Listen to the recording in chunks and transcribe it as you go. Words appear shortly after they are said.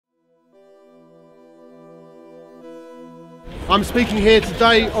I'm speaking here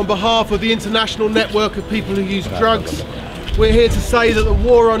today on behalf of the international network of people who use drugs. We're here to say that the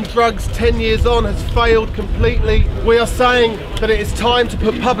war on drugs 10 years on has failed completely. We are saying that it is time to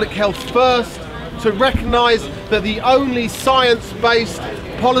put public health first, to recognise that the only science-based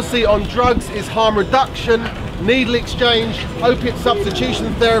policy on drugs is harm reduction, needle exchange, opiate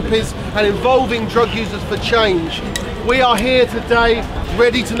substitution therapies and involving drug users for change. We are here today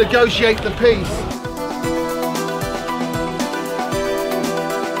ready to negotiate the peace.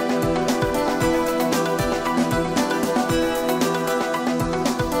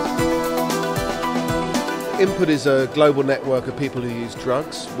 INPUD is a global network of people who use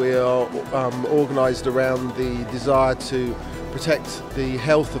drugs. We are organised around the desire to protect the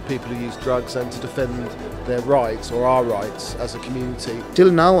health of people who use drugs and to defend their rights, or our rights, as a community.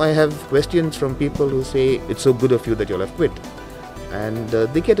 Till now I have questions from people who say, it's so good of you that you'll have quit. And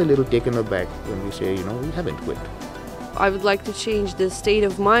they get a little taken aback when we say, we haven't quit. I would like to change the state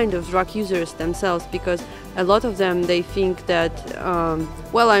of mind of drug users themselves, because a lot of them, they think that,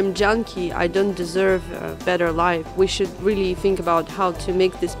 well, I'm junkie, I don't deserve a better life. We should really think about how to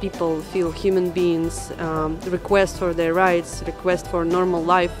make these people feel human beings, request for their rights, request for normal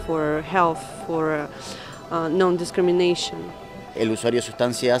life, for health, for non-discrimination. El usuario de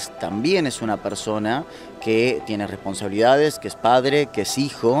sustancias también es una persona que tiene responsabilidades, que es padre, que es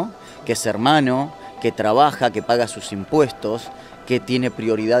hijo, que es hermano, que trabaja, que paga sus impuestos, que tiene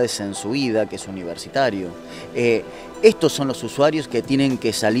prioridades en su vida, que es universitario. Estos son los usuarios que tienen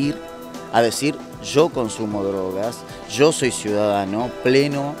que salir a decir, yo consumo drogas, yo soy ciudadano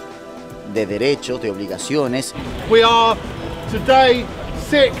pleno de derechos, de obligaciones. We are today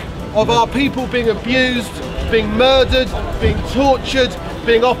sick of our people being abused, being murdered, being tortured,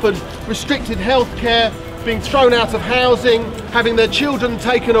 being offered restricted health care, being thrown out of housing, having their children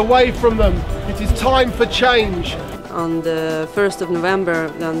taken away from them. It is time for change. On the 1st of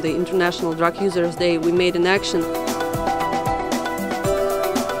November, on the International Drug Users Day, we made an action.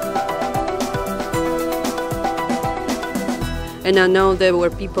 And I know there were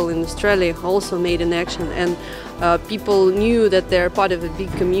people in Australia who also made an action, and people knew that they're part of a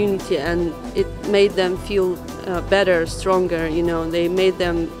big community, and it made them feel better, stronger, they made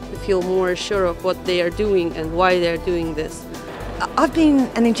them feel more sure of what they are doing and why they're doing this. I've been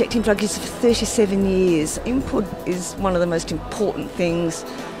an injecting drug user for 37 years. INPUD is one of the most important things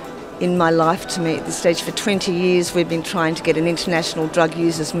in my life to me at this stage. For 20 years we've been trying to get an international drug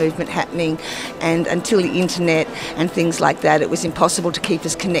users movement happening, and until the internet and things like that, it was impossible to keep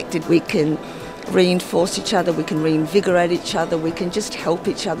us connected. We can reinforce each other, we can reinvigorate each other, we can just help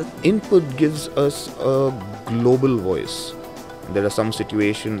each other. INPUD gives us a global voice. There are some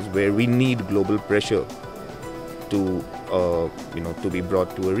situations where we need global pressure to be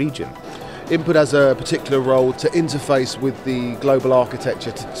brought to a region. INPUD has a particular role to interface with the global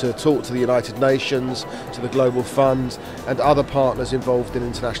architecture, to talk to the United Nations, to the Global Fund and other partners involved in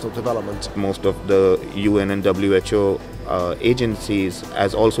international development. Most of the UN and WHO agencies,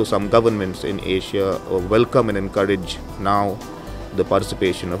 as also some governments in Asia, welcome and encourage now the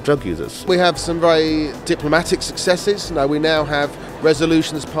participation of drug users. We have some very diplomatic successes. We now have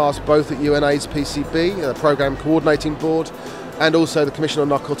resolutions passed both at UNAIDS PCB, the Programme Coordinating Board, and also the Commission on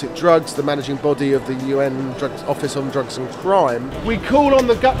Narcotic Drugs, the managing body of the UN Office on Drugs and Crime. We call on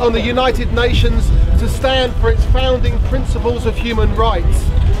the United Nations to stand for its founding principles of human rights.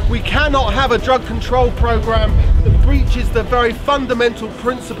 We cannot have a drug control programme that breaches the very fundamental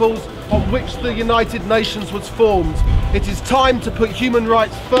principles on which the United Nations was formed. It is time to put human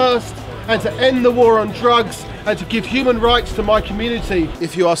rights first and to end the war on drugs and to give human rights to my community.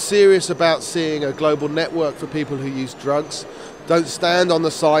 If you are serious about seeing a global network for people who use drugs, don't stand on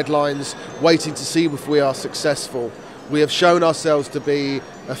the sidelines waiting to see if we are successful. We have shown ourselves to be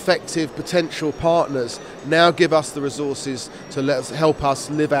effective potential partners. Now give us the resources to help us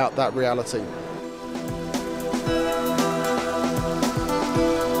live out that reality.